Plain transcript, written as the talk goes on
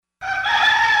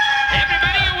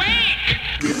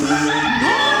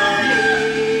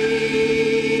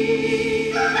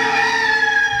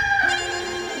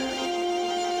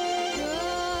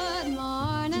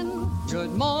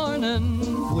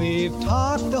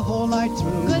the whole night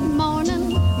through. Good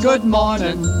morning. Good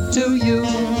morning to you.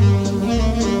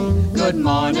 Good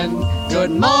morning,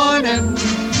 good morning.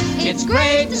 It's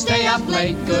great to stay up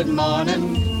late. Good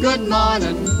morning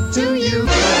to you.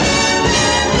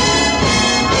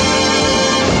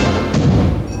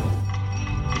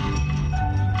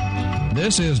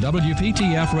 This is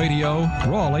WPTF Radio,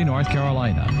 Raleigh, North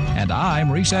Carolina, and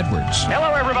I'm Reese Edwards.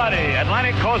 Hello, everybody.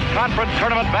 Atlantic Coast Conference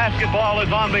Tournament basketball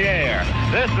is on the air.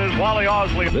 This is Wally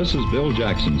Osley. This is Bill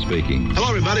Jackson speaking. Hello,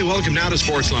 everybody. Welcome now to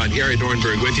Sportsline. Gary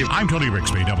Dornberg with you. I'm Tony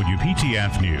Rixby,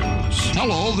 WPTF News.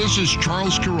 Hello, this is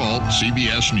Charles Kuralt,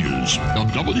 CBS News,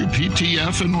 of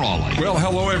WPTF in Raleigh. Well,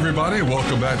 hello, everybody.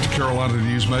 Welcome back to Carolina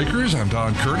Newsmakers. I'm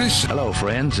Don Curtis. Hello,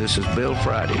 friends. This is Bill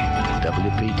Friday,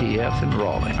 WPTF in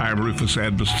Raleigh. I'm Rufus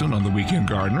Adbiston on The Weekend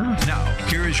Gardener. Now,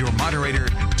 here is your moderator,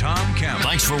 Tom Campbell.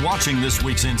 Thanks for watching this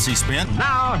week's NC Spin.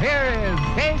 Now, here is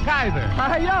Kay Kaiser.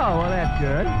 Well, that's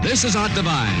good. This is Art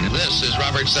Divine. This is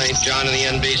Robert St. John in the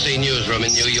NBC Newsroom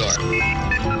in New York.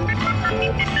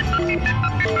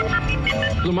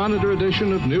 The Monitor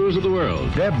edition of News of the World.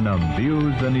 Debnam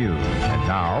views the news. And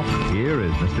now, here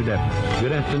is Mr. Debnam.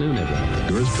 Good afternoon,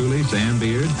 everyone. Yours truly, Sam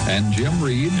Beard, and Jim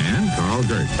Reed, and Carl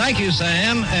Gert. Thank you,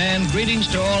 Sam, and greetings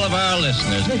to all of our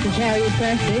listeners. This is Harriet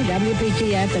Presley,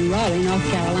 WPTF in Raleigh, North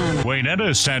Carolina. Wayne Etta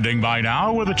is standing by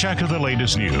now with a check of the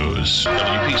latest news.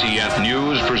 WPTF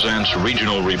News presents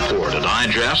Regional Report, a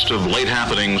digest of late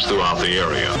happenings throughout the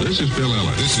area. This is Bill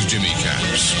Ellett. This is Jimmy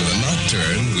Caps. For the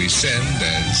nocturne, we send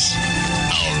as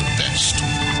our best.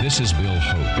 This is Bill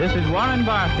Hope. This is Warren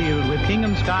Barfield with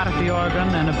Kingham Scott at the organ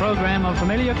and a program of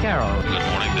familiar carols. Good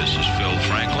morning, this is Phil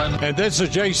Franklin. And this is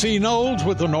J.C. Knowles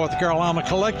with the North Carolina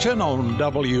Collection on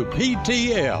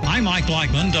WPTF. I'm Mike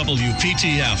Blackman,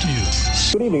 WPTF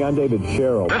News. Good evening, I'm David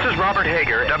Sherrill. This is Robert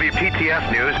Hager,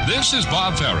 WPTF News. This is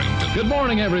Bob Farrington. Good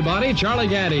morning, everybody. Charlie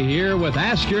Gaddy here with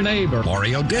Ask Your Neighbor.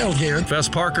 Laurie O'Dell here. Fess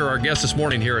Parker, our guest this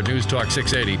morning here at News Talk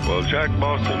 680. Well, Jack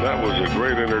Boston, that was a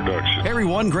great introduction. Hey,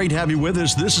 everyone, great to have you with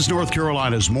us. This is North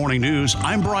Carolina's Morning News.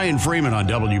 I'm Brian Freeman on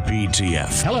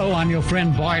WPTF. Hello, I'm your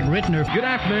friend Boyd Rittner. Good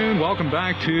afternoon. Welcome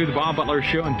back to the Bob Butler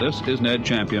Show, and this is Ned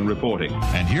Champion reporting.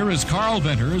 And here is Carl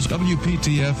Venters.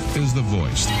 WPTF is the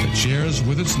voice that shares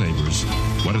with its neighbors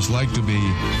what it's like to be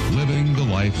living the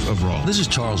life of Raleigh. This is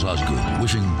Charles Osgood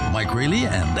wishing Mike Raley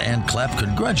and Ann Clapp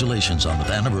congratulations on the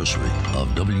anniversary of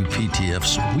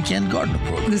WPTF's Weekend Gardener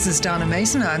program. This is Donna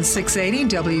Mason on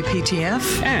 680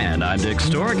 WPTF. And I'm Dick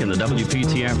Stork in the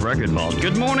WPTF Record Vault.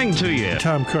 Good morning to you.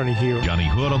 Tom Kearney here. Johnny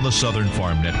Hood on the Southern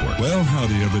Farm Network. Well,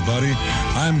 howdy, everybody.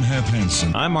 I'm Hap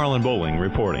Hansen. I'm Marlon Bowling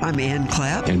reporting. I'm Ann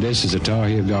Clapp. And this is a Tar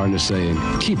Heel Gardener saying,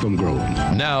 keep them growing.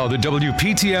 Now, the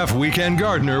WPTF Weekend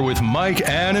Gardener with Mike,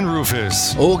 Ann, and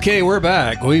Rufus. Okay, we're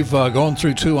back. We've gone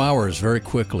through 2 hours very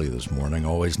quickly this morning.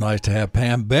 Always nice to have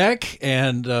Pam Beck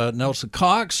and Nelsa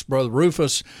Cox, Brother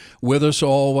Rufus, with us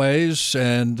always.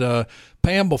 And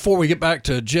Pam, before we get back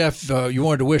to Jeff, you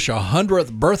wanted to wish a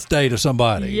 100th birthday to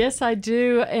somebody. Yes, I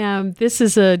do. This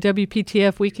is a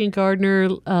WPTF Weekend Gardener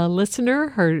listener.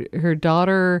 Her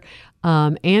daughter,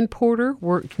 Ann Porter,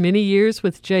 worked many years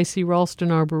with J.C.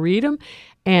 Ralston Arboretum,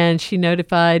 and she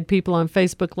notified people on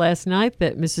Facebook last night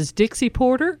that Mrs. Dixie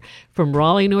Porter from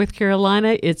Raleigh, North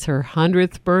Carolina, it's her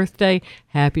 100th birthday.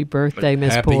 Happy birthday,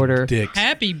 Miss Porter.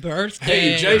 Happy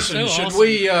birthday. Hey, Jason,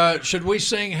 so should we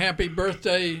sing happy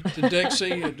birthday to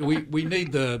Dixie?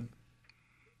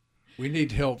 we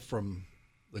need help from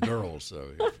the girls,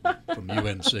 though, from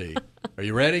UNC. Are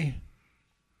you ready?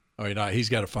 Oh, you're not. He's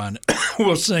got to find it.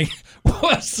 We'll sing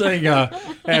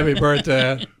happy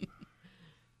birthday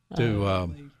to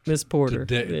Miss Porter.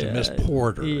 To Miss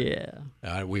Porter.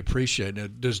 Yeah. We appreciate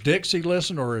it. Does Dixie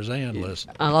listen or is Ann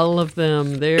listen? All of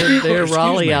them. They're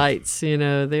Raleigheites. You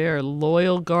know, they are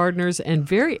loyal gardeners and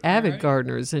very avid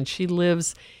gardeners. And she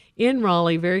lives in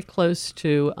Raleigh, very close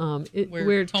to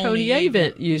where Tony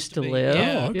Avent used to live.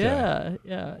 Yeah. Oh, okay.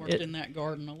 Yeah. Worked in that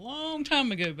garden a long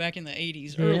time ago, back in the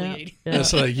 80s, early 80s. Yeah.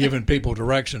 That's like giving people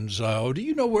directions. Do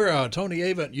you know where Tony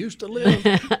Avent used to live?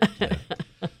 Yeah.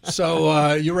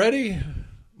 So, you ready,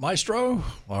 Maestro?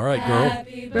 All right, girl.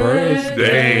 Happy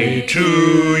birthday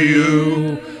to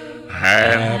you.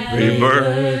 Happy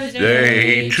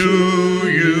birthday to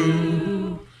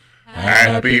you.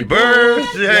 Happy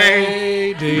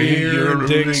birthday, dear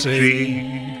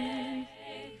Dixie.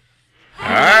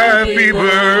 Happy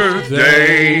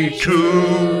birthday to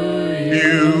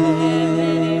you.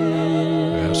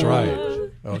 That's right.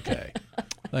 Okay.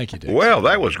 Thank you, Dixie. Well,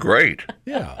 that was great.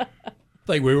 Yeah. I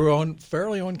think we were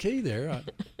fairly on key there.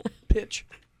 Pitch.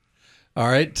 All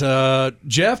right,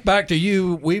 Jeff, back to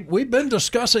you. We've been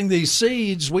discussing these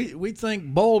seeds. We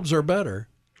think bulbs are better.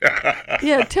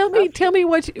 Yeah, tell me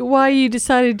why you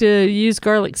decided to use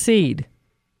garlic seed.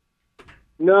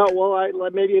 No, well,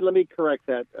 let me correct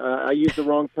that. I used the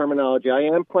wrong terminology. I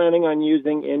am planning on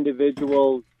using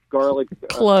individual garlic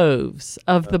cloves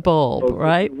of the bulb,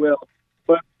 right?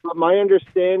 But my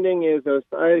understanding is,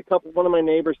 I had one of my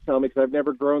neighbors tell me, because I've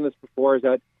never grown this before, is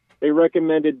that they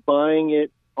recommended buying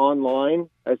it online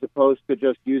as opposed to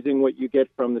just using what you get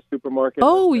from the supermarket.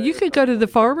 Oh, you could go to the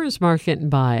farmer's market and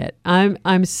buy it.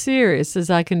 I'm serious as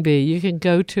I can be. You can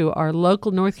go to our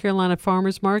local North Carolina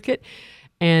farmer's market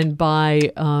and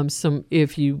buy some.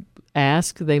 If you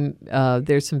ask,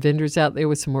 there's some vendors out there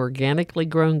with some organically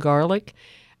grown garlic,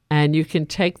 and you can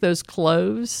take those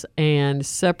cloves and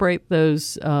separate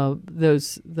those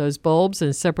bulbs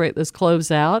and separate those cloves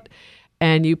out.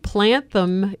 And you plant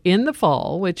them in the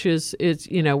fall, which is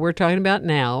we're talking about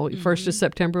now. 1st of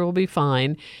September will be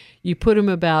fine. You put them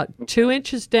about 2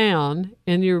 inches down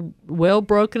in your well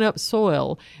broken up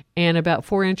soil and about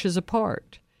 4 inches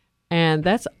apart. And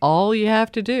that's all you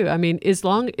have to do. I mean,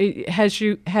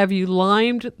 have you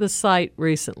limed the site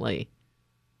recently?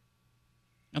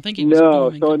 I think he was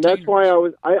doing so and that's why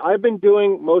I've been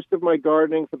doing most of my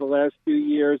gardening for the last few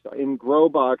years in grow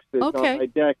boxes on my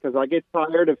deck, because I get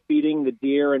tired of feeding the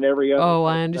deer and every other. Oh,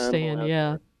 I understand.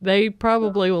 Yeah, they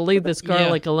probably will leave this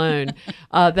garlic alone.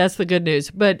 That's the good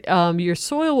news. But your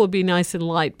soil will be nice and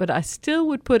light. But I still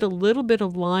would put a little bit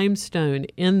of limestone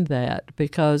in that,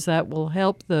 because that will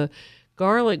help the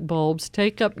garlic bulbs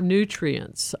take up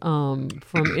nutrients from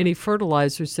any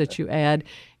fertilizers that you add.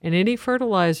 And any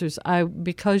fertilizers,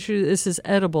 this is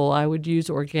edible, I would use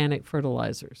organic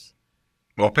fertilizers.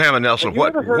 Well, Pam and Nelsa,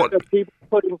 what? Of people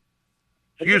putting,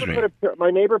 excuse me. My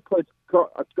neighbor puts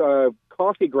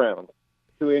coffee grounds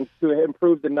to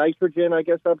improve the nitrogen, I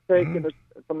guess, uptake.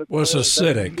 From the it's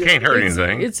acidic. Can't hurt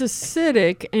anything. It's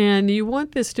acidic, and you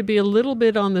want this to be a little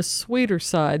bit on the sweeter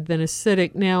side than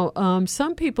acidic. Now,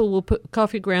 some people will put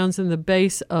coffee grounds in the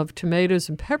base of tomatoes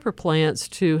and pepper plants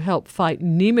to help fight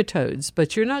nematodes,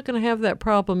 but you're not going to have that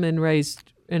problem in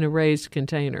a raised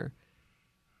container.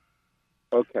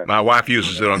 Okay. My wife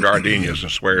uses it on gardenias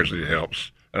and swears it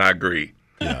helps, and I agree.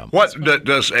 Yeah. What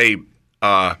does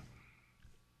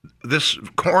this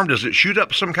corn, does it shoot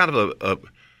up some kind of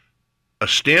a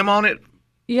stem on it?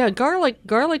 Yeah,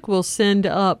 garlic will send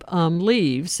up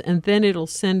leaves, and then it'll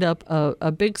send up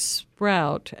a big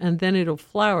sprout, and then it'll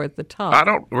flower at the top. I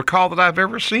don't recall that I've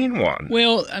ever seen one.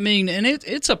 Well, I mean, and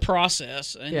it's a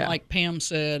process. And like Pam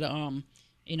said,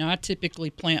 I typically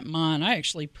plant mine. I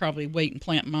actually probably wait and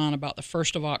plant mine about the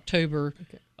 1st of October.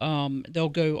 Okay. They'll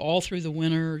go all through the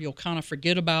winter. You'll kind of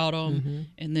forget about them,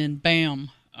 and then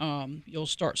bam, you'll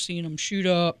start seeing them shoot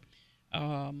up.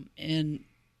 And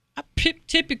I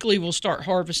typically will start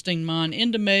harvesting mine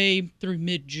into May through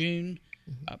mid-June.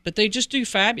 But they just do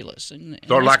fabulous. And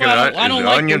sort of like an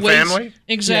onion family?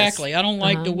 Exactly. Yes. I don't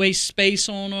like to waste space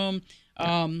on them.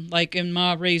 Like in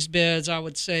my raised beds, I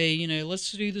would say,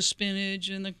 let's do the spinach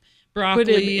and the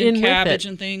broccoli and cabbage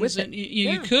and things. And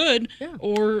you could,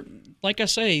 or like I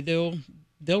say,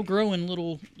 they'll grow in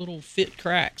little fit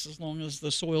cracks as long as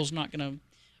the soil's not going to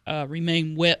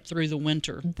remain wet through the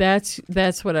winter. That's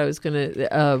what I was going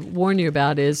to warn you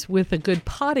about, is with a good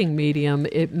potting medium,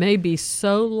 it may be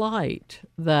so light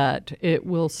that it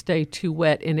will stay too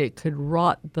wet and it could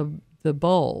rot the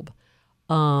bulb.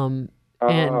 So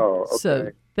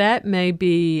that may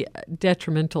be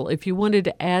detrimental. If you wanted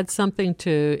to add something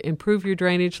to improve your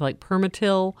drainage, like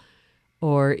permatill,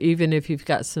 or even if you've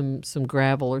got some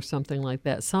gravel or something like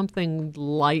that, something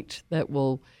light that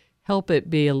will help it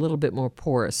be a little bit more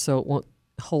porous so it won't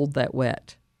hold that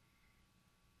wet.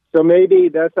 So maybe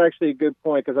that's actually a good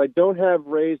point, because I don't have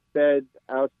raised beds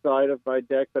outside of my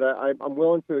deck, but I'm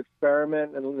willing to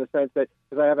experiment in the sense that,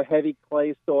 because I have a heavy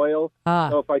clay soil.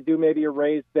 So if I do maybe a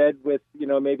raised bed with,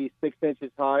 maybe 6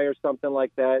 inches high or something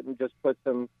like that, and just put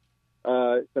some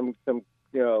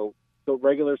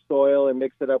regular soil and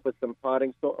mix it up with some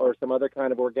potting soil or some other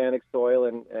kind of organic soil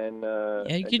and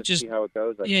you could just see how it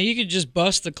goes. You could just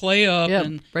bust the clay up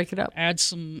and break it up. Add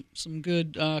some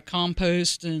good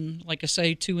compost, and like I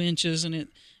say, 2 inches, and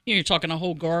you're talking a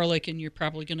whole garlic, and you're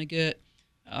probably going to get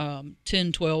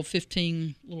 10, 12,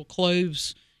 15 little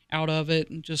cloves out of it,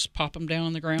 and just pop them down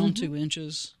on the ground 2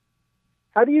 inches.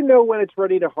 How do you know when it's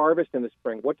ready to harvest in the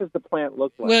spring? What does the plant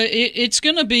look like? Well, it's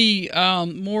going to be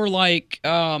more like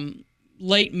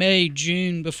late May,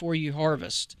 June before you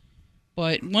harvest.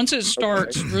 But once it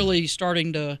starts really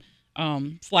starting to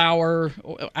flower,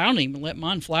 I don't even let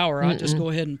mine flower. I just go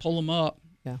ahead and pull them up.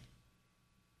 Yeah.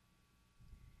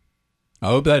 I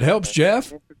hope that helps,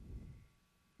 Jeff.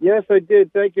 Yes, I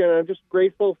did. Thank you. And I'm just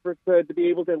grateful to be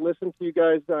able to listen to you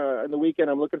guys on the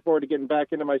weekend. I'm looking forward to getting back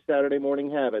into my Saturday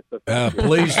morning habits. So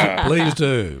please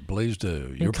do. Please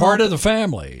do. You're part of the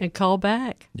family. And call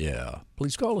back. Yeah.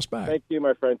 Please call us back. Thank you,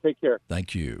 my friend. Take care.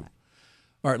 Thank you.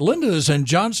 All right, Linda is in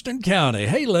Johnston County.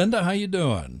 Hey, Linda, how you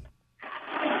doing?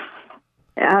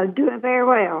 Doing very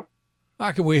well.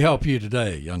 How can we help you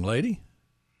today, young lady?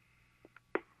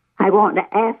 I want to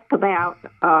ask about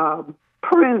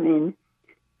pruning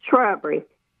shrubbery.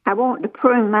 I want to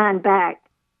prune mine back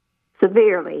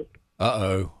severely.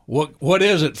 Uh-oh. What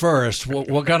is it first?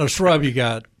 What kind of shrub you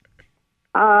got?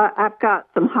 I've got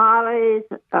some hollies,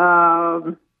 a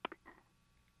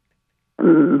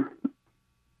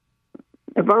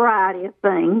variety of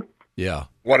things. Yeah.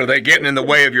 What, are they getting in the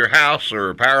way of your house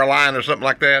or power line or something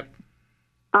like that?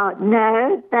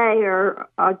 No, they are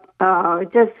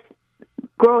just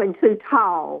growing too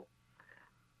tall.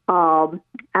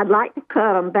 I'd like to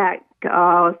cut them back.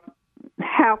 How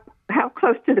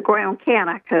close to the ground can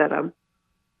I cut them?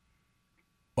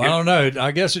 Well, I don't know.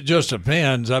 I guess it just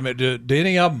depends. I mean, do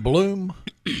any of them bloom?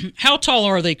 How tall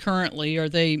are they currently? Are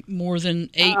they more than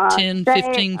 8, 10,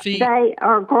 15 feet? They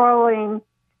are growing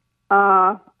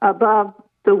above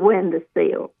the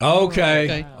windowsill.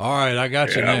 Okay. All right, I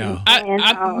got you now.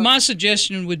 My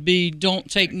suggestion would be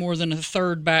don't take more than a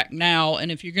third back now,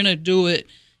 and if you're going to do it,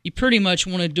 you pretty much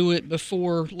want to do it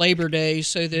before Labor Day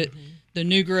so that the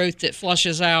new growth that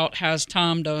flushes out has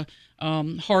time to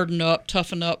harden up,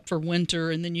 toughen up for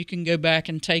winter, and then you can go back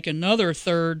and take another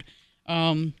third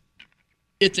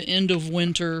at the end of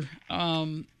winter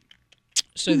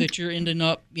so that you're ending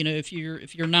up, if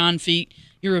you're 9 feet,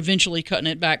 you're eventually cutting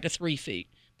it back to 3 feet.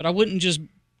 But I wouldn't just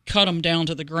cut them down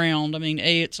to the ground. I mean,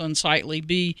 A, it's unsightly.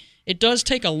 B, it does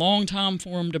take a long time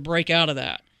for them to break out of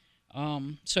that.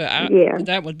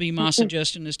 That would be my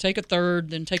suggestion: is take a third,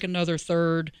 then take another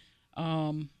third,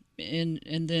 and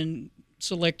then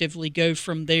selectively go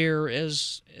from there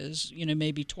as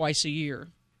maybe twice a year.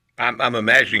 I'm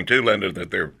imagining too, Linda,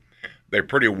 that they're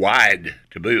pretty wide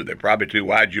to boot. They're probably too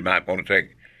wide. You might want to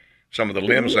take some of the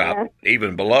limbs out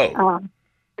even below.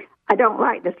 I don't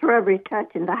like the shrubbery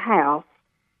touching the house.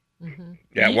 Mm-hmm.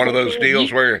 Yeah, one of those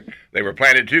deals where they were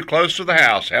planted too close to the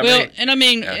house. And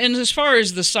as far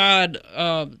as the side,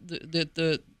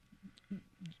 the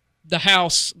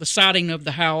house, the siding of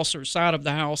the house or side of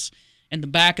the house, and the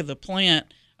back of the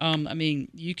plant,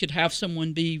 you could have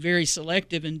someone be very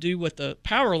selective and do what the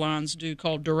power lines do,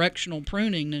 called directional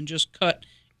pruning, and just cut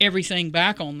everything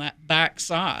back on that back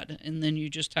side, and then you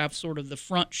just have sort of the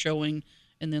front showing,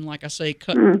 and then, like I say,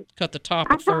 cut the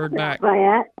top a third back.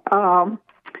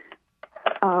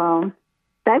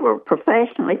 They were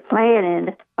professionally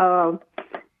planted,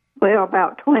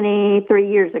 about 23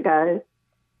 years ago.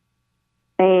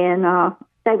 And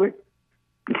they were,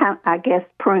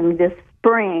 pruned this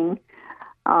spring.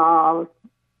 Not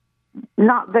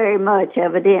very much,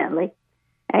 evidently.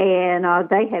 And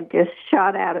they have just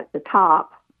shot out at the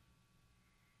top,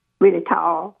 really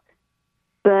tall.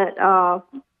 But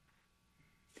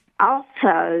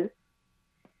also,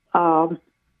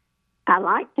 I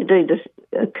like to do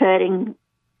the cutting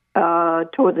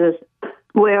toward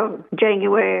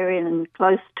January and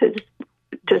close to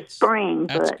spring.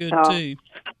 That's good too.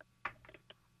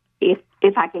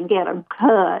 If I can get them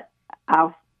cut,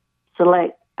 I'll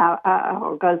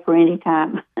go for any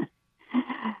time.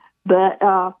 But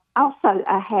also,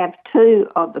 I have two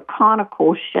of the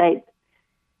conical shaped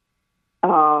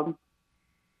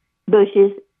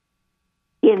bushes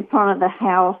in front of the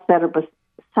house that are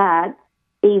beside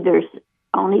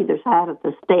on either side of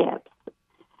the steps.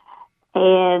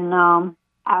 And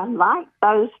I like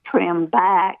those trimmed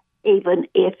back, even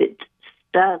if it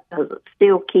does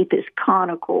still keep its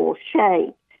conical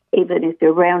shape, even if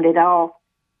they're rounded off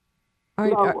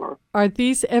lower. Are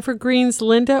these evergreens,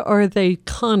 Linda, or are they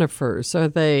conifers?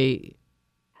 Do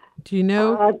you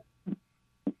know?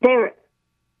 They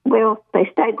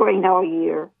stay green all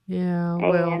year. Yeah,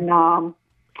 and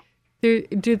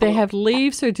do they have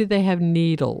leaves or do they have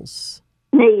needles?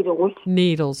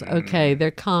 Needles. Okay,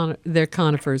 they're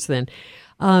conifers then.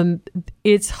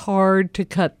 It's hard to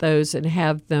cut those and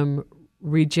have them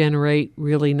regenerate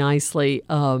really nicely.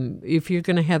 If you're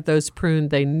going to have those pruned,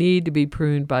 they need to be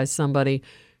pruned by somebody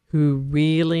who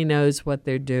really knows what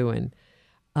they're doing.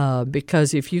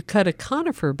 Because if you cut a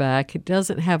conifer back, it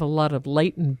doesn't have a lot of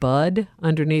latent bud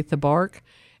underneath the bark,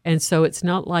 and so it's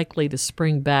not likely to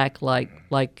spring back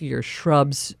like your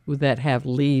shrubs that have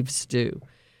leaves do.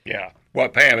 Yeah.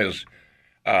 What Pam is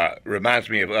reminds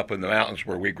me of up in the mountains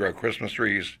where we grow Christmas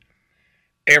trees.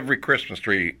 every Christmas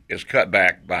tree is cut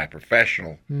back by a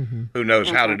professional who knows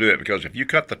how to do it, because if you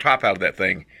cut the top out of that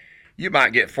thing, you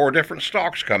might get 4 different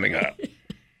stalks coming up,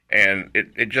 and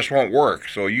it just won't work.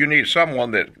 So you need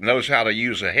someone that knows how to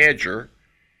use a hedger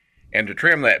and to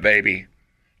trim that baby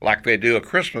like they do a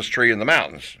Christmas tree in the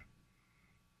mountains.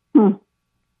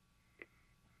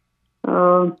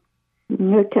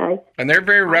 Okay. And they're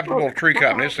very reputable tree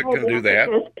companies that can do that.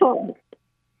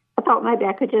 I thought maybe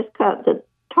I could just cut the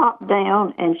top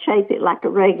down and shape it like a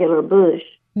regular bush.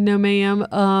 No, ma'am.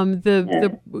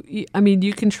 I mean,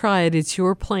 you can try it. It's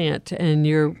your plant,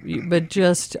 but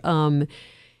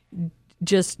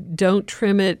just don't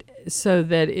trim it so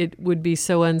that it would be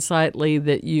so unsightly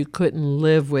that you couldn't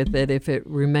live with it if it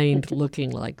remained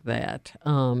looking like that.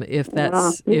 If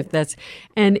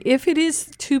it is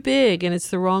too big and it's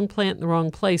the wrong plant in the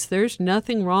wrong place, there's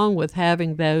nothing wrong with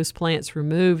having those plants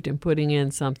removed and putting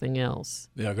in something else.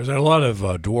 Yeah, because there are a lot of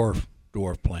dwarf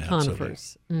plants.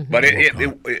 Conifers. But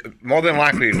it more than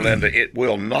likely, Linda, it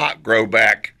will not grow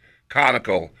back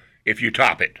conical if you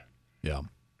top it. Yeah.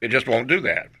 It just won't do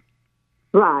that.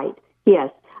 Right.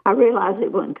 Yes. I realize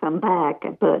it wouldn't come back,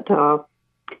 but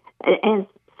and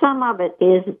some of it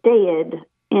is dead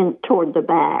toward the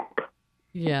back.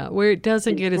 Yeah, where it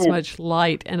doesn't get as much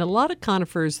light. And a lot of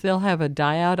conifers, they'll have a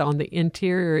diode on the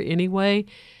interior anyway,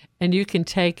 and you can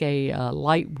take a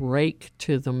light rake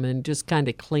to them and just kind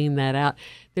of clean that out.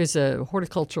 There's a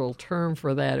horticultural term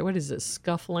for that. What is it,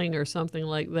 scuffling or something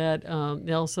like that?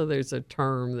 Nelsa, there's a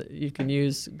term that you can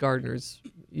use, gardeners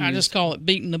use. I just call it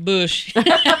beating the bush.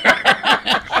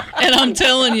 And I'm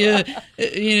telling you,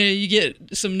 you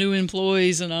get some new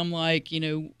employees, and I'm like,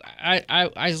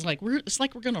 I was like, it's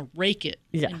like we're gonna rake it,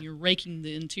 and you're raking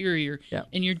the interior,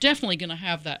 and you're definitely gonna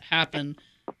have that happen,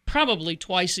 probably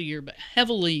twice a year, but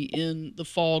heavily in the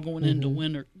fall going into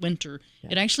winter.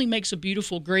 It actually makes a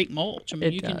beautiful, great mulch. I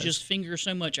mean, you can just finger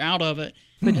so much out of it,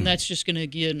 and that's just gonna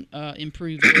again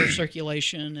improve air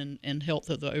circulation and health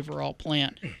of the overall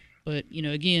plant. But,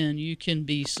 again, you can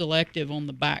be selective on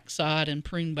the back side and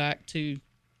prune back to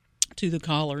the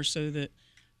collar so that,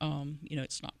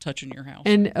 it's not touching your house.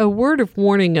 And a word of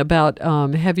warning about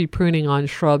heavy pruning on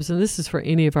shrubs, and this is for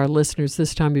any of our listeners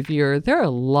this time of year. There are a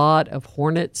lot of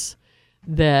hornets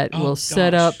that will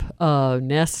set up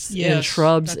nests in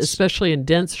shrubs, especially in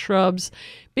dense shrubs.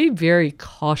 Be very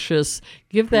cautious.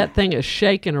 Give that thing a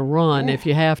shake and a run if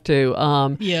you have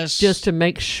to. Just to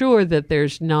make sure that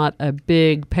there's not a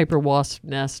big paper wasp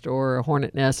nest or a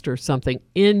hornet nest or something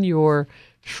in your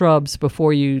shrubs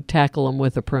before you tackle them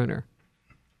with a pruner.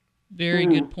 Very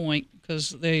good point, because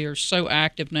they are so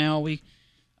active now. We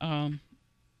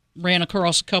ran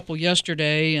across a couple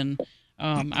yesterday, and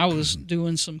I was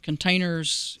doing some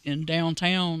containers in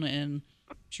downtown, and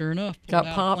sure enough, got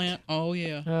popped. Plant. Oh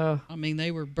yeah. I mean,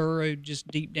 they were burrowed just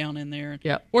deep down in there.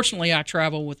 Fortunately, I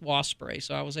travel with wasp spray,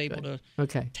 so I was able to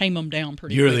tame them down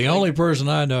pretty. You're quickly. the only person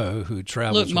I know who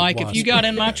travels. Look, Mike, with wasp if you got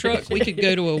in my truck, we could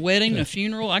go to a wedding, a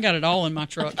funeral. I got it all in my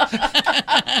truck.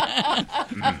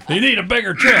 You need a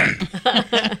bigger truck.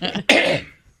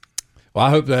 Well, I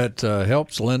hope that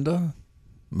helps Linda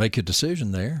make a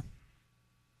decision there.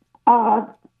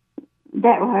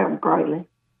 That will help greatly.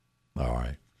 All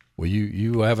right. Well,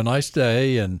 you have a nice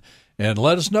day, and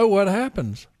let us know what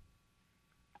happens.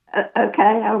 Okay,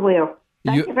 I will.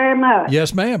 Thank you very much.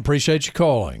 Yes, ma'am. Appreciate you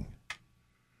calling.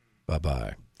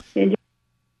 Bye-bye.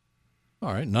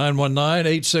 All right,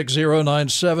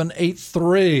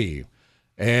 919-860-9783.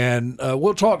 And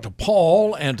we'll talk to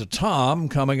Paul and to Tom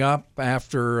coming up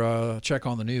after Check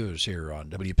on the News here on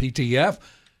WPTF.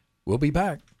 We'll be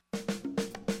back.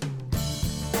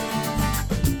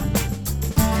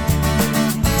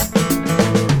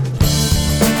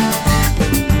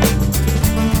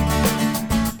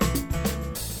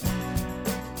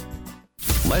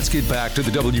 Let's get back to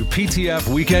the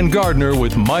WPTF Weekend Gardener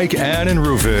with Mike, Ann, and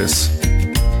Rufus.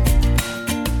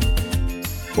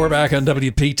 We're back on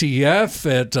WPTF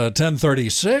at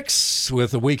 10:36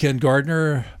 with the Weekend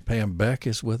Gardener. Pam Beck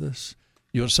is with us.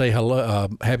 You want to say hello,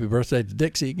 happy birthday to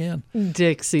Dixie again?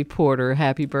 Dixie Porter,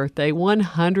 happy birthday.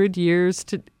 100 years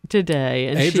today.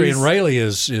 And Adrian Rayleigh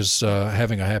is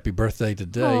having a happy birthday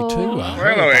today, too.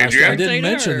 Hello, Adrian. I didn't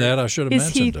mention that. I should have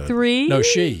mentioned it. Is he 3? No,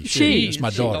 she. It's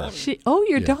my daughter.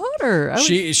 Your daughter.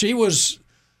 She was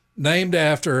named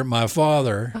after my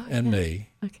father and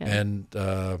me. Okay.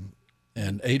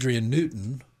 And Adrian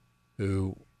Newton,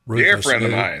 who dear friend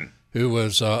of mine, who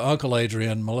was Uncle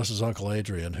Adrian, Melissa's Uncle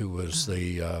Adrian, who was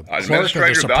the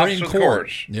administrator of the Supreme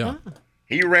Court. Yeah,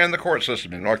 he ran the court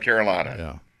system in North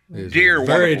Carolina. Yeah, dear,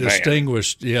 very wonderful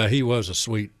distinguished. Man. Yeah, he was a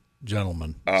sweet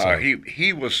gentleman.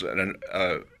 He was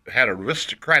had an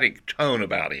aristocratic tone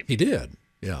about him. He did,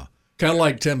 yeah. Kind of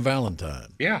like Tim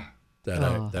Valentine. Yeah.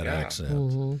 That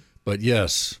accent. But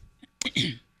yes,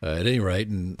 at any rate.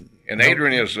 And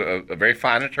Adrian is a very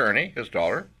fine attorney, his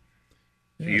daughter.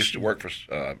 She used to work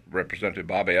for Representative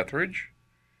Bob Etheridge.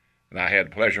 And I had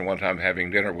the pleasure one time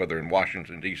having dinner with her in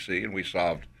Washington, D.C., and we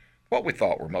solved what we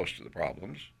thought were most of the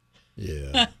problems.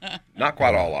 Yeah. Not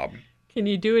quite all of them. Can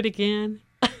you do it again?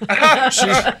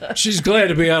 she's glad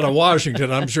to be out of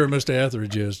Washington. I'm sure Mr.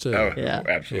 Etheridge is, too. Oh, yeah.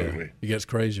 Absolutely. Yeah. He gets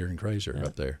crazier and crazier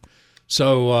up there.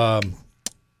 So,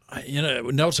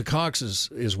 Nelsa Cox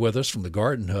is with us from the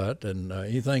Garden Hut, and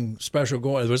anything special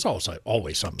going on? There's also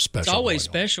always something special. It's always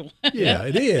special. Yeah,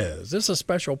 it is. It's a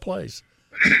special place.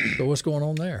 So what's going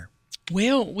on there?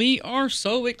 Well, we are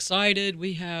so excited.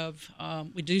 We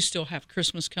do still have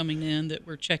Christmas coming in that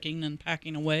we're checking and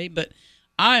packing away, but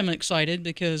I am excited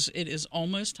because it is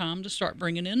almost time to start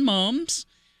bringing in mums.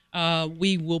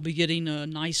 We will be getting a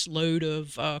nice load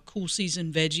of cool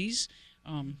season veggies,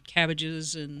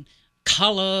 cabbages and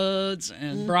collards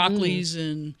and broccolis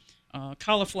and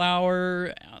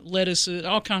cauliflower, lettuces,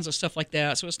 all kinds of stuff like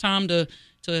that. So it's time to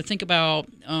think about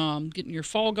getting your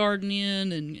fall garden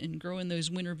in and growing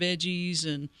those winter veggies.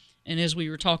 And as we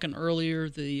were talking earlier,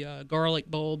 the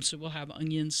garlic bulbs, so we'll have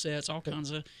onion sets, all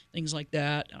kinds of things like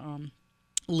that,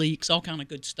 leeks, all kind of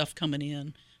good stuff coming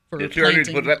in. It's early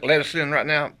to put lettuce in right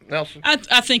now, Nelson?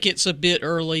 I think it's a bit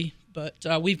early, but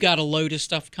we've got a load of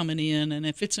stuff coming in, and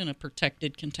if it's in a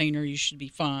protected container, you should be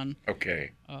fine.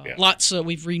 Okay.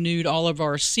 We've renewed all of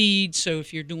our seeds, so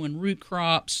if you're doing root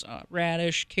crops,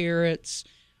 radish, carrots,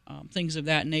 things of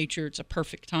that nature, it's a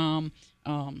perfect time.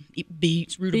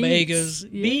 Beets, rutabagas,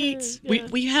 beets.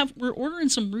 Yeah. We're ordering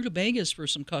some rutabagas for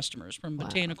some customers from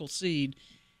Botanical Seed.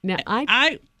 Now,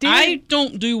 I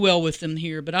don't do well with them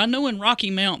here, but I know in Rocky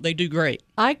Mount they do great.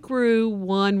 I grew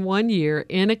one year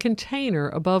in a container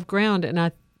above ground, and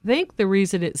I think the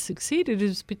reason it succeeded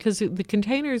is because the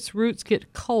container's roots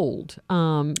get cold,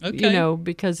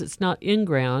 because it's not in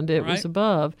ground. It was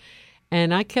above,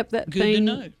 and I kept that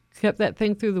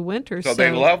thing through the winter. So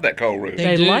they love that cold root.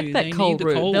 They like that cold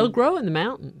root. They'll grow in the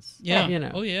mountains.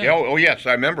 Yeah. Oh, yeah. Oh, yes,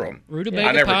 I remember them.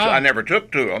 Rutabaga I never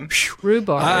took to them.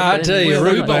 Rhubarb. I tell you,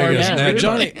 rutabagas. Now,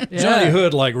 Johnny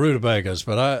Hood liked rutabagas,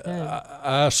 but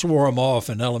I swore them off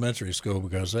in elementary school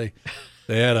because they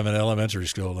had them in elementary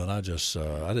school, and I just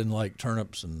I didn't like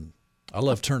turnips, and I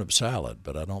love turnip salad,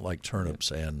 but I don't like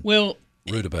turnips and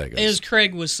rutabagas. As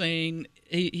Craig was saying,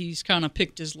 he's kind of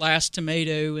picked his last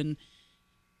tomato, and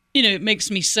it makes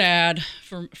me sad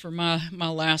for my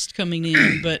last coming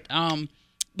in, but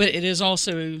it is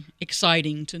also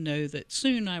exciting to know that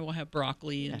soon I will have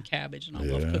broccoli and cabbage, and I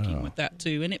love cooking with that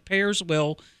too. And it pairs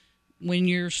well when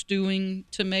you're stewing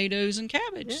tomatoes and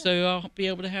cabbage, so I'll be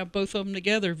able to have both of them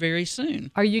together very soon.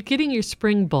 Are you getting your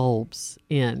spring bulbs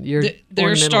in?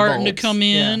 They're starting to come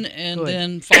in, and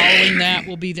then following that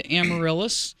will be the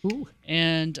amaryllis. Ooh.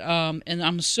 And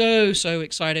I'm so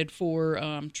excited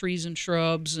for trees and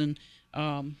shrubs, and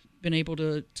been able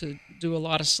to do a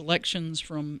lot of selections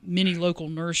from many local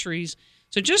nurseries.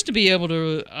 So just to be able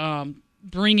to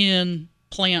bring in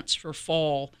plants for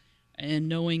fall, and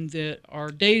knowing that our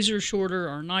days are shorter,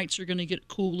 our nights are going to get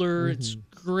cooler, it's a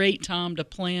great time to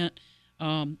plant.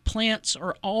 Plants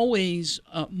are always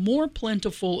more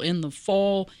plentiful in the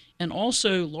fall, and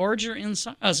also larger in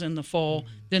size in the fall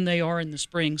than they are in the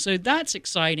spring. So that's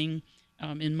exciting,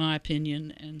 in my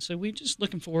opinion. And so we're just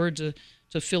looking forward to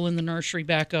filling the nursery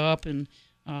back up and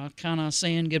kind of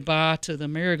saying goodbye to the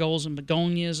marigolds and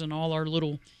begonias and all our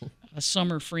little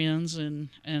summer friends. And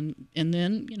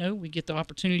then, we get the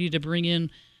opportunity to bring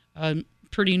in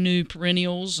pretty new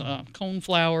perennials,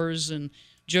 coneflowers and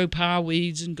Joe Pye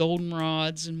weeds and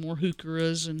goldenrods and more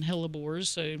heucheras and hellebores.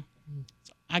 So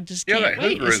I just can't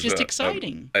wait. It's just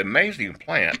exciting. An amazing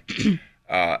plant.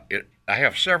 I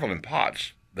have several in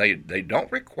pots. They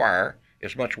don't require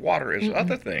as much water as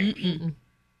other things.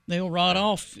 They'll rot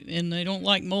off, and they don't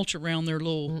like mulch around their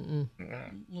little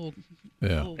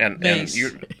base.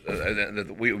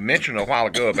 And we mentioned a while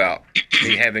ago about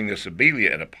me having this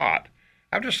abelia in a pot.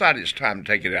 I've decided it's time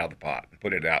to take it out of the pot and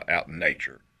put it out in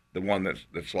nature. The one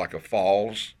that's like a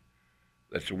falls,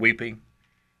 that's weeping.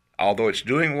 Although it's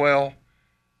doing well,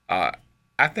 I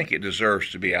think it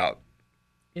deserves to be out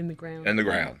in the ground.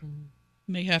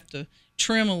 May have to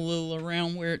trim a little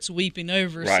around where it's weeping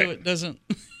over so it doesn't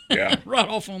rot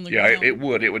off on the ground. Yeah, it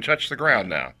would. It would touch the ground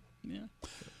now. Yeah.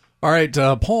 All right,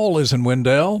 Paul is in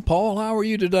Wendell. Paul, how are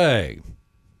you today?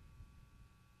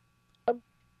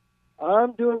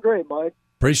 I'm doing great, Mike.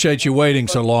 Appreciate you waiting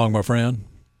so long, my friend.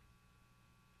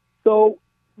 So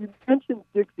you mentioned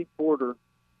Dixie Porter.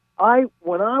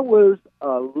 When I was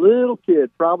a little kid,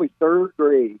 probably third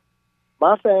grade,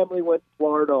 my family went to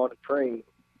Florida on a train.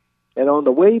 And on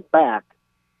the way back,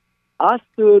 I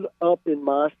stood up in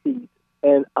my seat,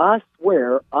 and I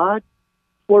swear I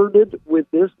flirted with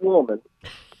this woman.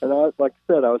 And like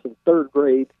I said, I was in third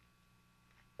grade.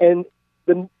 And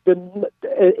the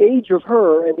age of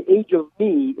her and the age of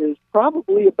me is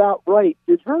probably about right.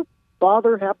 Did her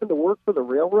father happen to work for the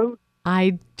railroad?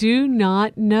 I do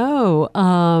not know.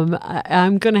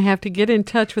 I'm going to have to get in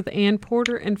touch with Ann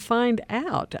Porter and find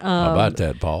out. How about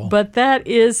that, Paul? But that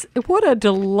is, what a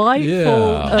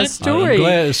delightful story. I'm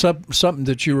glad it's something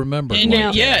that you remember. And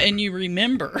and you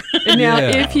remember. Now,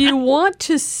 if you want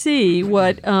to see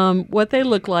what they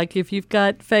look like, if you've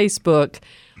got Facebook,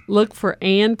 look for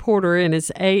Ann Porter, and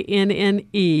it's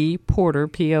Anne Porter,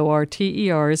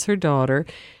 Porter is her daughter.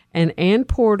 And Ann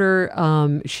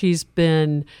Porter, she's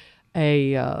been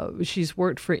she's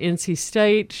worked for NC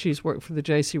State. She's worked for the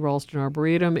J.C. Ralston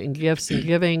Arboretum in Gifts and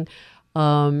Giving.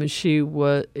 She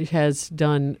has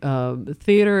done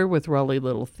theater with Raleigh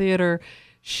Little Theater.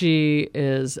 She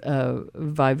is a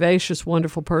vivacious,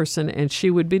 wonderful person, and she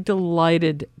would be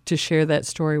delighted to share that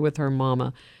story with her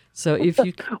mama. So if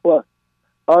you well,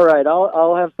 all right,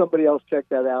 I'll have somebody else check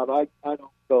that out. I don't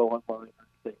go online or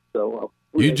anything, so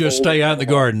you just stay out in the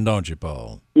garden, don't you,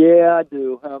 Paul? Yeah, I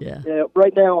do. Yeah,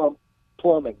 right now I'm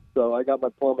plumbing, so I got my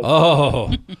plumbing.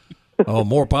 Oh,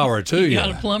 more power to you. You got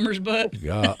a plumber's butt?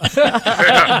 Yeah.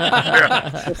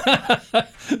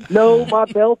 No, my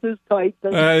belt is tight.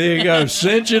 There you go.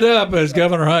 Cinch it up, as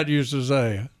Governor Hunt used to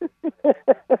say.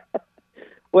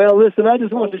 Well, listen, I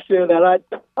just wanted to share that. I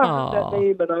heard that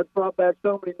name, and I brought back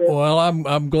so many memories. Well,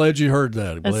 I'm glad you heard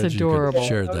that. I'm That's glad adorable. you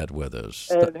shared that with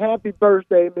us. And happy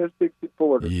birthday, Miss Dixie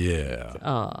Porter. Yeah.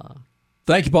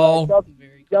 Thank you, Paul.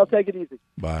 Y'all take it easy.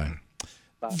 Bye.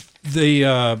 We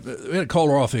had a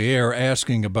caller off the air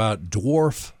asking about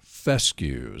dwarf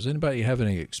fescues. Anybody have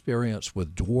any experience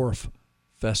with dwarf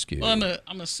fescue? Well,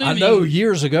 I'm assuming. I know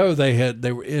years ago they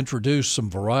introduced some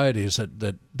varieties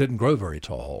that didn't grow very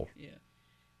tall. Yeah.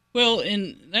 Well,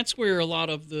 and that's where a lot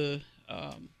of the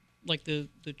like the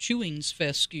chewings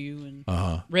fescue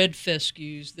and red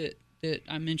fescues that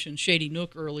I mentioned Shady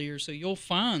Nook earlier. So you'll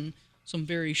find some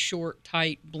very short,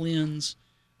 tight blends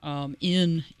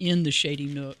in the Shady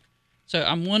Nook. So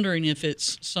I'm wondering if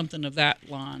it's something of that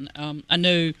line. I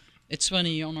know it's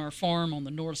funny, on our farm on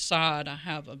the north side, I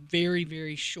have a very,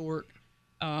 very short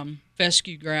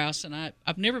fescue grass, and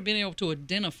I've never been able to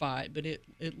identify it, but it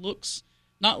looks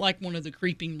not like one of the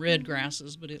creeping red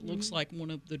grasses, but it looks like one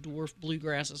of the dwarf blue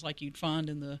grasses like you'd find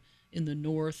in the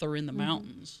north or in the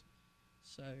mountains.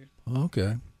 So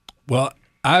okay. Well,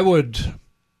 I would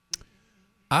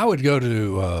go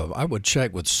to, I would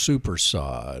check with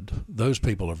Supersod. Those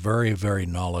people are very, very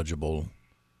knowledgeable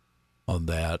on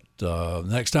that.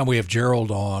 Next time we have Gerald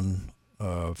on,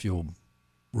 if you'll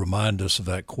remind us of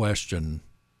that question,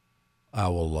 I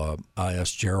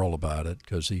ask Gerald about it,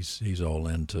 because he's all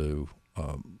into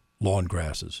lawn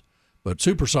grasses. But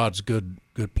Supersod's a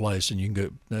good place, and you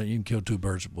can kill two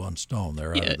birds with one stone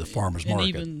there out of the farmer's market. And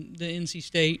even the NC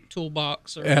State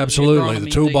toolbox. Or absolutely, the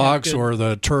toolbox or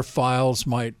the turf files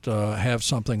might have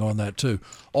something on that too.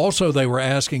 Also, they were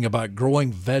asking about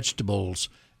growing vegetables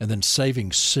and then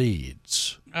saving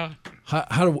seeds.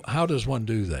 How does one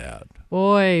do that?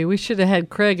 Boy, we should have had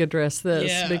Craig address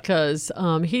this, because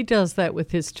he does that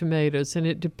with his tomatoes, and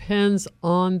it depends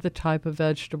on the type of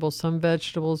vegetable. Some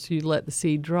vegetables you let the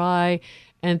seed dry,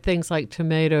 and things like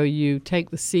tomato, you take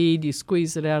the seed, you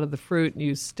squeeze it out of the fruit, and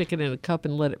you stick it in a cup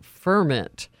and let it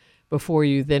ferment before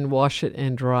you then wash it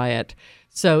and dry it.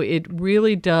 So it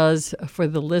really does, for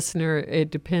the listener, it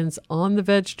depends on the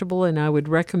vegetable, and I would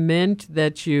recommend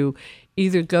that you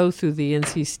either go through the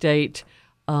NC State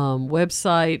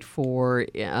website for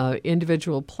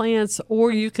individual plants,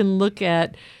 or you can look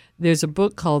at, there's a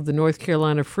book called the North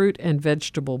Carolina Fruit and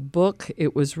Vegetable Book.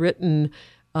 It was written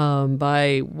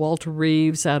by Walter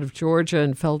Reeves out of Georgia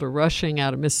and Felder Rushing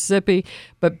out of Mississippi.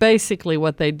 But basically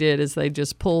what they did is they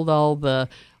just pulled all the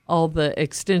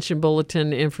extension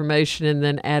bulletin information and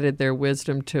then added their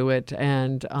wisdom to it,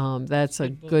 and that's a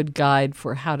good guide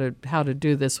for how to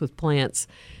do this with plants.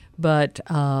 But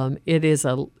it is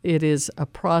a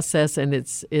process, and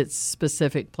it's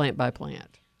specific plant by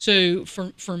plant. So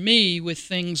for me, with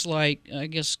things like, I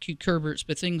guess, cucurbits,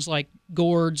 but things like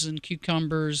gourds and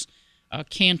cucumbers,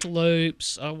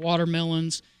 cantaloupes,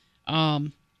 watermelons, I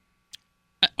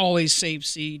always save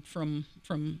seed from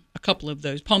a couple of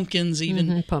those. Pumpkins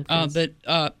even. Pumpkins.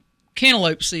 But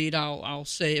cantaloupe seed, I'll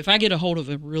say, if I get a hold of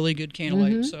a really good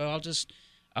cantaloupe, so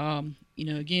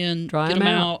Again, dry get them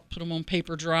out. out, put them on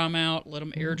paper, dry them out, let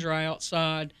them air dry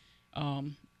outside.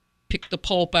 Pick the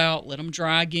pulp out, let them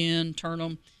dry again, turn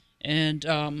them, and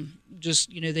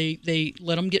they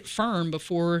let them get firm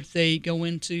before they go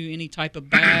into any type of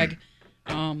bag.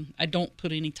 I don't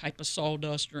put any type of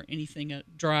sawdust or anything, a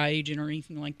dry agent or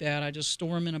anything like that. I just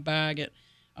store them in a bag at,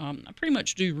 I pretty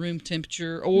much do room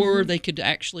temperature, or they could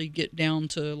actually get down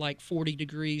to like 40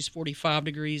 degrees, 45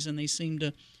 degrees, and they seem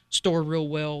to store real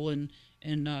well and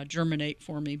germinate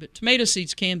for me. But tomato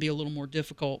seeds can be a little more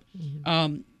difficult.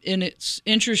 And it's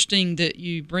interesting that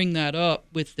you bring that up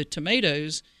with the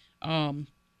tomatoes.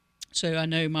 So I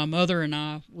know my mother and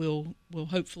I will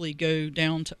hopefully go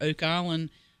down to Oak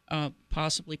Island,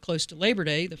 possibly close to Labor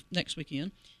Day, the next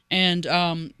weekend. And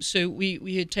so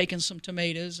we had taken some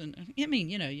tomatoes, and I mean,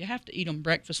 you have to eat them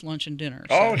breakfast, lunch, and dinner.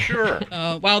 So, oh, sure.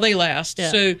 While they last.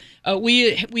 Yeah. So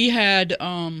we had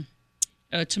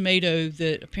a tomato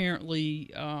that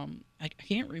apparently, I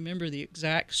can't remember the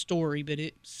exact story, but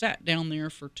it sat down there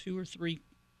for 2 or 3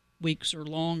 weeks or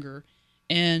longer.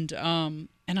 And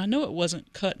I know it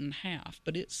wasn't cut in half,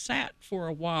 but it sat for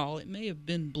a while. It may have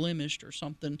been blemished or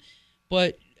something,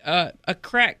 but a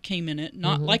crack came in it,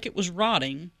 not like it was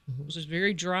rotting. It was just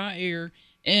very dry air,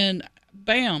 and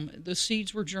bam, the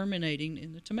seeds were germinating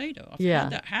in the tomato. I've had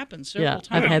that happen several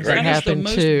times. I've had that happen too.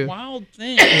 That is the most wild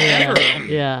thing ever.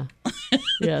 Yeah.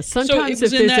 Sometimes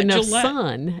if there's enough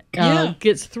sun,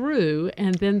 gets through,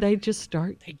 and then they just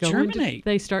start germinate.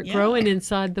 They start growing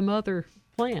inside the mother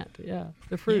plant. Yeah,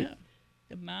 the fruit. Yeah.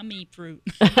 The mommy fruit.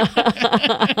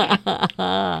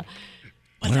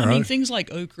 But I mean, things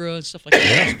like okra and stuff like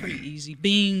that is pretty easy.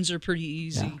 Beans are pretty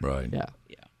easy. Yeah. Right. Yeah.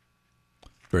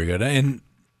 Very good. And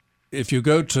if you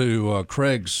go to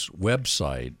Craig's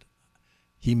website,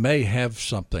 he may have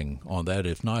something on that.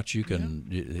 If not, you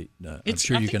can. I'm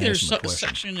sure you can ask him a question. There's a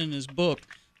section in his book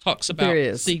talks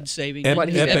about seed saving.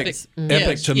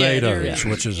 Epic Tomatoes,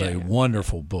 which is a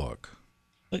wonderful book.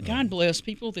 But God bless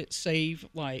people that save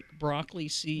like broccoli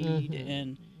seed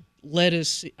and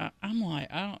lettuce. I'm like,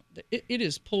 it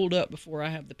is pulled up before I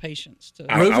have the patience to.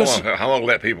 I want to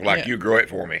let people like you grow it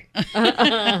for me.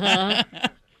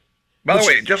 By the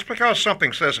way, just because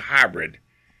something says hybrid,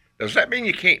 does that mean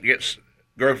you can't get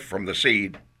growth from the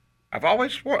seed? I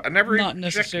never not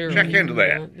necessarily check into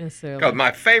that. Not necessarily. Because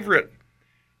my favorite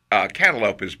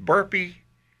cantaloupe is Burpee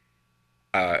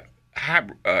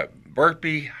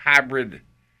hybrid.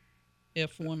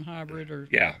 F1 hybrid or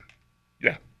yeah.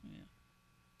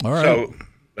 All right. So,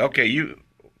 okay, you've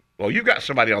got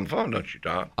somebody on the phone, don't you,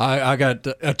 Tom? I got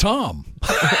Tom.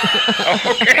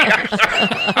 Okay,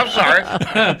 I'm sorry.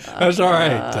 That's all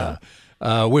right.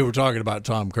 We were talking about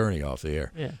Tom Kearney off the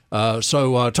air. Yeah.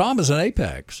 So Tom is in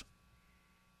Apex.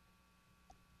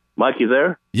 Mike, you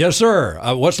there? Yes, sir.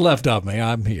 What's left of me?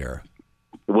 I'm here.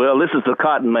 Well, this is the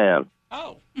Cotton Man.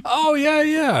 Oh,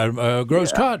 yeah.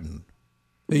 Grows cotton.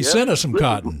 He sent us some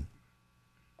cotton.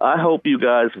 I hope you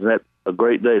guys have had a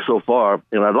great day so far,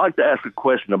 and I'd like to ask a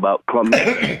question about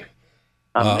clematis.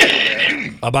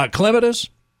 About clematis?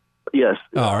 Yes.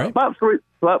 All right. About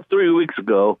 3 weeks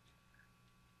ago,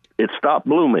 it stopped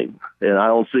blooming, and I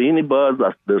don't see any buds.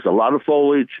 There's a lot of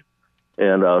foliage,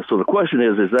 and so the question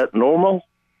is that normal?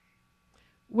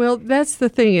 Well, that's the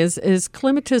thing is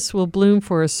clematis will bloom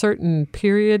for a certain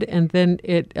period, and then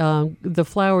the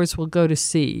flowers will go to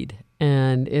seed,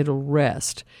 and it'll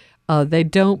rest. They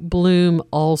don't bloom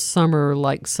all summer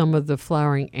like some of the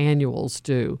flowering annuals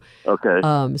do. Okay.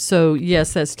 So,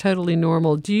 yes, that's totally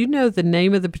normal. Do you know the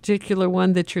name of the particular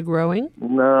one that you're growing?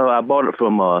 No, I bought it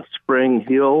from Spring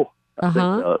Hill.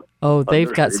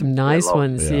 They've got some nice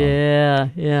ones. Yeah.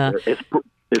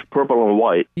 It's purple and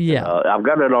white. Yeah. I've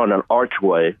got it on an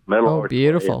archway, metal archway.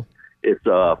 Beautiful. It's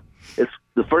this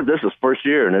is first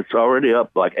year, and it's already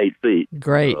up like 8 feet.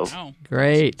 Great. So.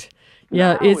 Great.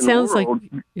 Yeah, it sounds like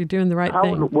you're doing the right thing.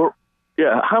 How in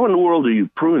the world do you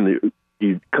prune them? Do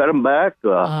you cut them back?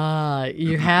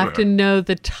 You have to know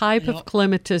the type of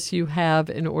clematis you have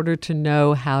in order to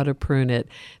know how to prune it.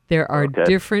 There are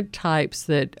different types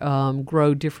that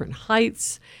grow different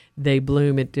heights. They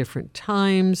bloom at different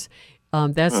times.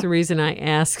 That's the reason I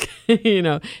ask,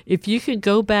 if you could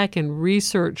go back and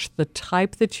research the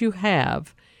type that you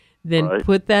have, then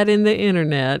put that in the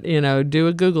internet, do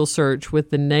a Google search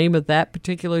with the name of that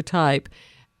particular type.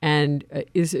 And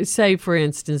say, for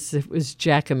instance, if it was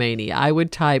Jackamani, I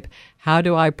would type, how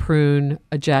do I prune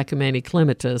a Jackamani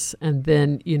clematis? And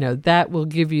then, that will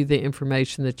give you the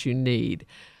information that you need.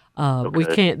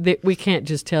 We can't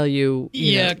just tell you.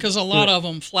 Yeah, because a lot of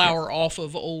them flower off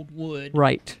of old wood.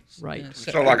 Right.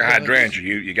 So like a hydrangea,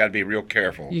 you got to be real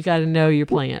careful. You got to know your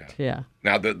plant. Yeah.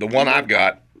 Now the one I've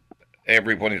got,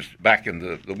 when it's back in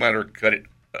the winter, cut it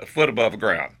a foot above the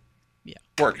ground. Yeah,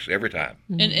 works every time.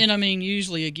 Mm-hmm. And I mean,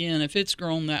 usually again, if it's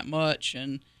grown that much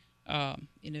and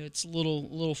it's a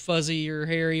little fuzzy or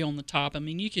hairy on the top, I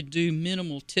mean, you could do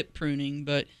minimal tip pruning,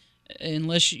 but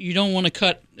unless you don't want to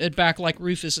cut it back like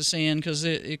Rufus is saying, because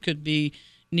it could be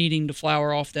needing to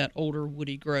flower off that older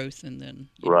woody growth, and then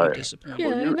you'd be disappointed.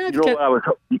 Yeah,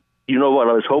 you know what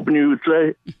I was hoping you would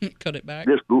say? Cut it back.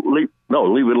 Just leave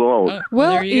it alone.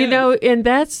 Well, and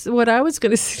that's what I was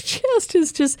going to suggest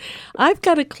is just, I've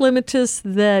got a clematis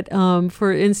that,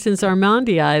 for instance,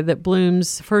 Armandii, that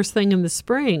blooms first thing in the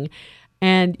spring,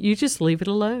 and you just leave it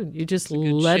alone. You just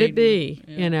let it be,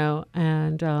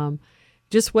 and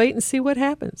just wait and see what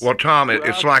happens. Well, Tom,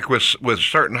 it's like with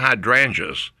certain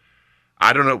hydrangeas.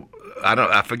 I don't know.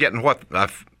 I forget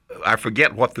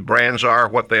what the brands are,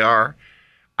 what they are.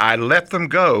 I let them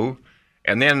go,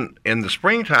 and then in the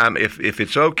springtime, if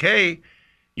it's okay,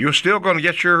 you're still going to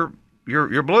get your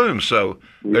blooms. So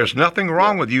there's nothing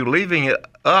wrong with you leaving it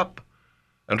up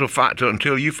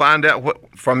until you find out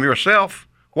from yourself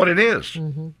what it is.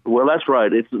 Mm-hmm. Well, that's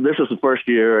right. This is the first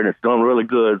year, and it's done really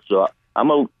good. So I'm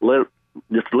gonna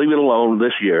just leave it alone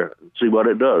this year and see what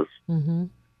it does. Mm-hmm.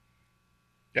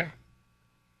 Yeah.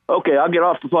 Okay, I'll get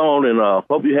off the phone and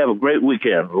hope you have a great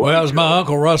weekend. Well, as my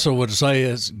Uncle Russell would say,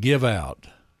 it's give out.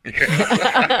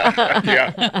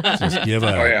 Yeah. Just give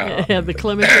out. Oh, yeah. Yeah, the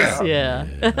clematis, yeah.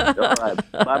 All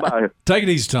right. Bye-bye. Take it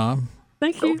easy, Tom.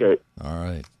 Thank you. Okay. All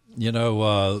right.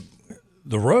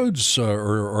 The roads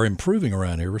are improving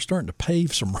around here. We're starting to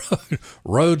pave some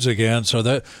roads again, so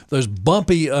that those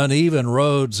bumpy, uneven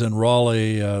roads in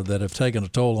Raleigh that have taken a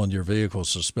toll on your vehicle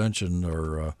suspension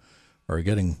are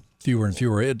getting fewer and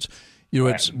fewer. It's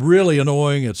really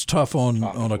annoying. It's tough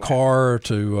on a car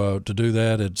to do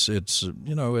that. It's a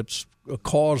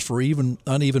cause for even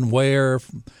uneven wear.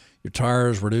 Your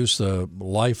tires reduce the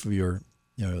life of your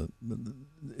it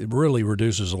really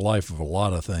reduces the life of a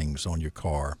lot of things on your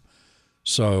car.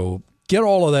 So get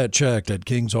all of that checked at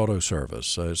King's Auto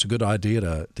Service. It's a good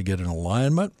idea to get an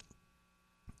alignment.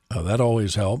 That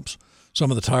always helps. Some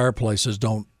of the tire places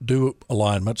don't do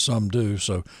alignment. Some do.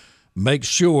 So make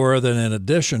sure that in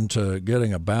addition to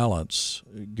getting a balance,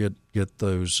 get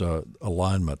those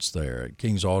alignments there.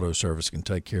 King's Auto Service can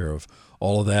take care of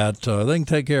all of that. They can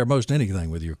take care of most anything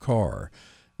with your car.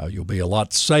 You'll be a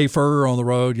lot safer on the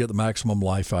road, get the maximum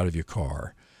life out of your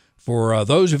car. For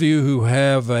those of you who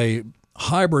have a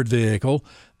hybrid vehicle,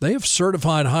 they have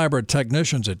certified hybrid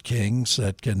technicians at King's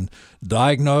that can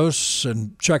diagnose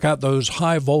and check out those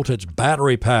high-voltage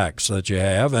battery packs that you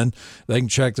have, and they can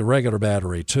check the regular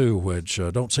battery too, which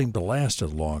don't seem to last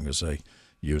as long as they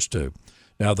used to.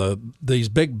 Now, these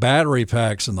big battery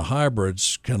packs in the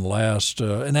hybrids can last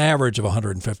an average of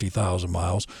 150,000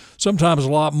 miles, sometimes a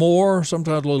lot more,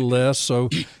 sometimes a little less, so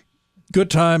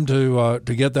good time to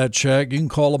get that checked. You can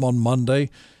call them on Monday.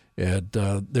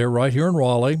 They're right here in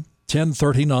Raleigh,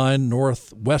 1039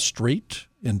 North West Street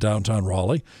in downtown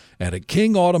Raleigh, and at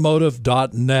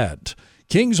kingautomotive.net.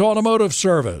 King's Automotive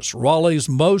Service, Raleigh's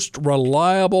most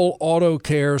reliable auto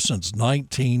care since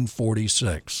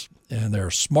 1946. And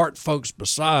they're smart folks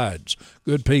besides,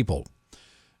 good people.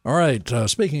 All right,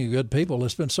 speaking of good people,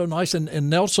 it's been so nice. And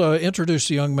Nelsa introduced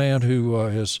the young man who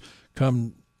has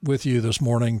come with you this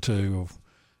morning to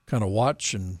kind of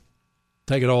watch and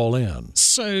take it all in.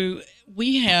 So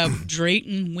we have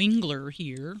Drayton Wingler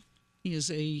here. He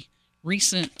is a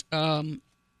recent UNC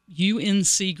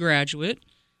graduate.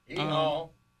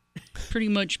 Pretty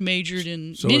much majored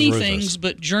in many things,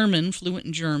 but German, fluent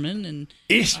in German. And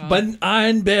Ich bin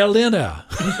ein Berliner.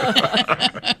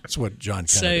 That's what John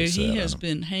Kennedy said. So he has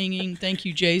been hanging. Thank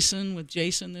you, Jason, with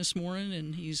Jason this morning,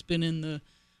 and he's been in the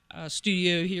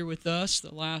studio here with us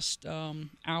the last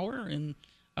hour. And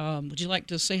would you like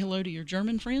to say hello to your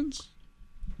German friends?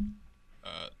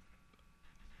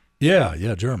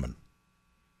 Yeah, German.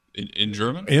 In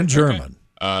German? In German.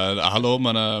 Hallo,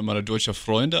 meine deutschen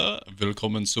Freunde.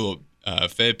 Willkommen zu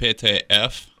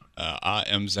VPTF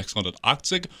AM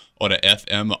 680 oder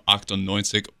FM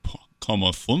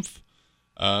 98,5.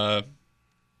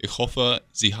 Ich hoffe,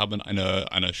 Sie haben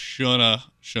eine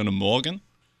schöne Morgen.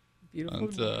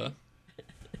 Beautiful.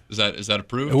 Is that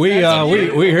approved? We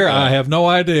hear. I have no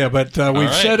idea, but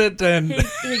we've said it, and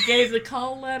he gave the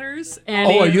call letters. And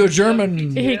are you a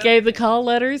German? He gave the call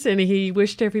letters, and he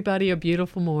wished everybody a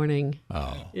beautiful morning.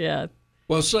 Oh, yeah.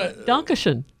 Well,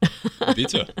 Dankeschön.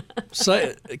 Bitte.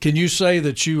 Can you say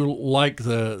that you like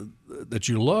that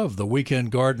you love the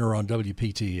Weekend Gardener on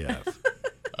WPTF?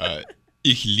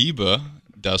 Ich liebe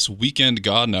das Weekend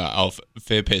Gardener auf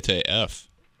VPTF.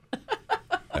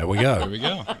 There we go. There we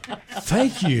go.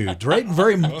 Thank you, Drayton.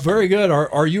 Very good.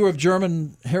 Are you of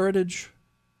German heritage?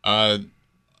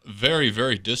 Very,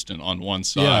 very distant on one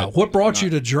side. Yeah. What brought you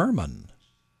to German?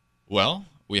 Well,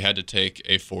 we had to take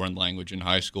a foreign language in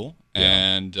high school,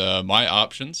 and my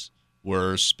options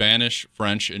were Spanish,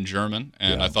 French, and German,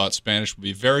 and I thought Spanish would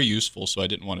be very useful, so I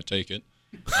didn't want to take it.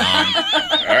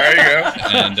 There you go.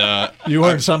 And you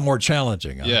wanted something more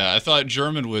challenging. Huh? Yeah, I thought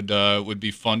German would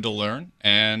be fun to learn,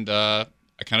 and I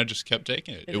kind of just kept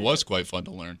taking it. It was quite fun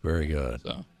to learn. Very good.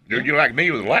 So, you're like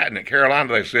me with Latin. At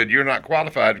Carolina, they said you're not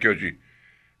qualified because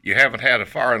you haven't had a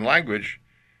foreign language.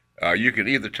 You can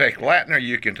either take Latin or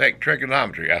you can take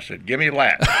trigonometry. I said, give me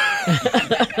Latin.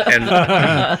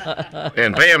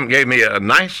 and Pam gave me a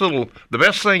nice little, the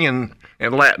best thing in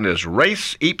Latin is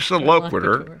res ipsa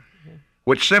loquitur,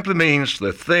 which simply means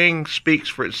the thing speaks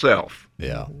for itself.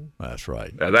 Yeah, that's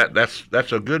right.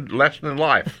 That's a good lesson in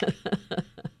life.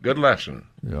 Good lesson.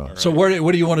 Yeah. Right. So what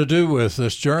do you want to do with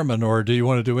this German, or do you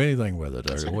want to do anything with it?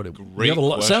 That's or a great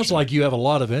question. Sounds like you have a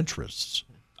lot of interests.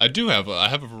 I have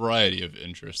a variety of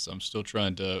interests. I'm still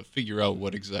trying to figure out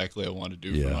what exactly I want to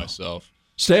do for myself.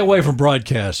 Stay away from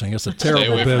broadcasting. It's a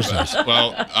terrible business.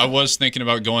 Well, I was thinking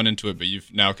about going into it, but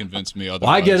you've now convinced me otherwise.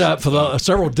 Well, I get up for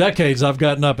several decades. I've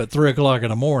gotten up at 3 o'clock in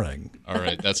the morning. All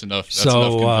right, that's enough. That's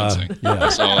enough convincing.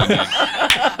 That's all I need.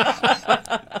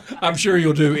 I'm sure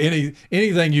you'll do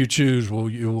anything you choose.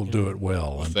 You will do it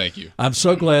well. Well, thank you. I'm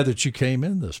so glad that you came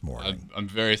in this morning. I'm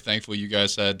very thankful you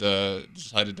guys had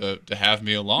decided to have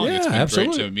me along. Yeah, it's been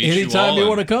absolutely. great to meet Anytime you all. you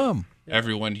want to come.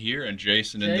 Everyone here and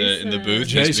Jason in the booth.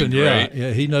 Jason, has been great.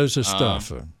 Yeah, he knows his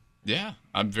stuff. Yeah,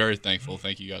 I'm very thankful.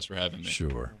 Thank you guys for having me.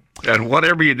 Sure. And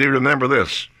whatever you do, remember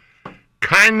this: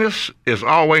 kindness is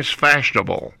always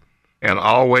fashionable and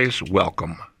always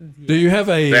welcome. Do you have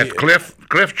That's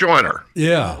Cliff Joyner?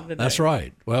 Yeah, that's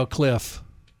right. Well, Cliff's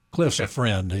a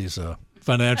friend. He's a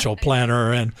financial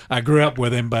planner, and I grew up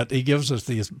with him. But he gives us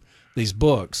these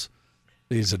books,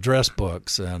 these address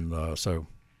books, and so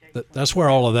that's where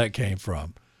all of that came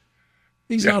from.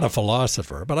 He's not a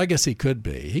philosopher, but I guess he could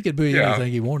be. He could be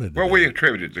anything he wanted to Well, be. we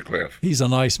attribute it to Cliff. He's a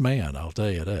nice man, I'll tell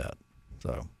you that.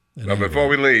 So. But before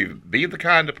we leave, be the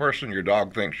kind of person your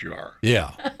dog thinks you are.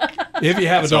 Yeah. If you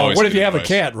have a dog. What if you have a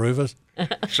cat, Rufus?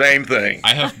 Same thing.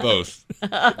 I have both.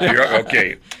 You're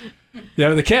okay.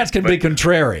 Yeah, the cats can be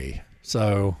contrary,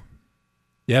 so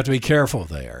you have to be careful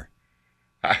there.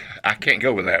 I can't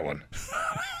go with that one.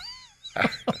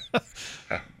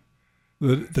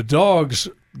 The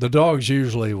dogs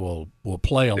usually will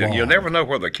play along. You'll never know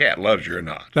whether the cat loves you or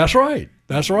not. That's right.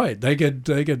 That's right. They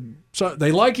could. So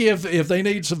they like you if they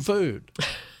need some food.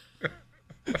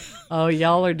 Oh,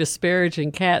 y'all are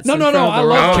disparaging cats. No. I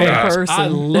love cats. Person. I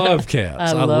love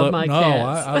cats. I love my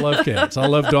cats. I love cats. I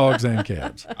love dogs and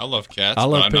cats. I love cats, I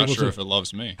love but I'm not people sure too. if it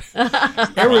loves me.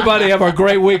 Everybody have a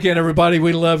great weekend, everybody.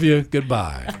 We love you.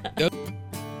 Goodbye.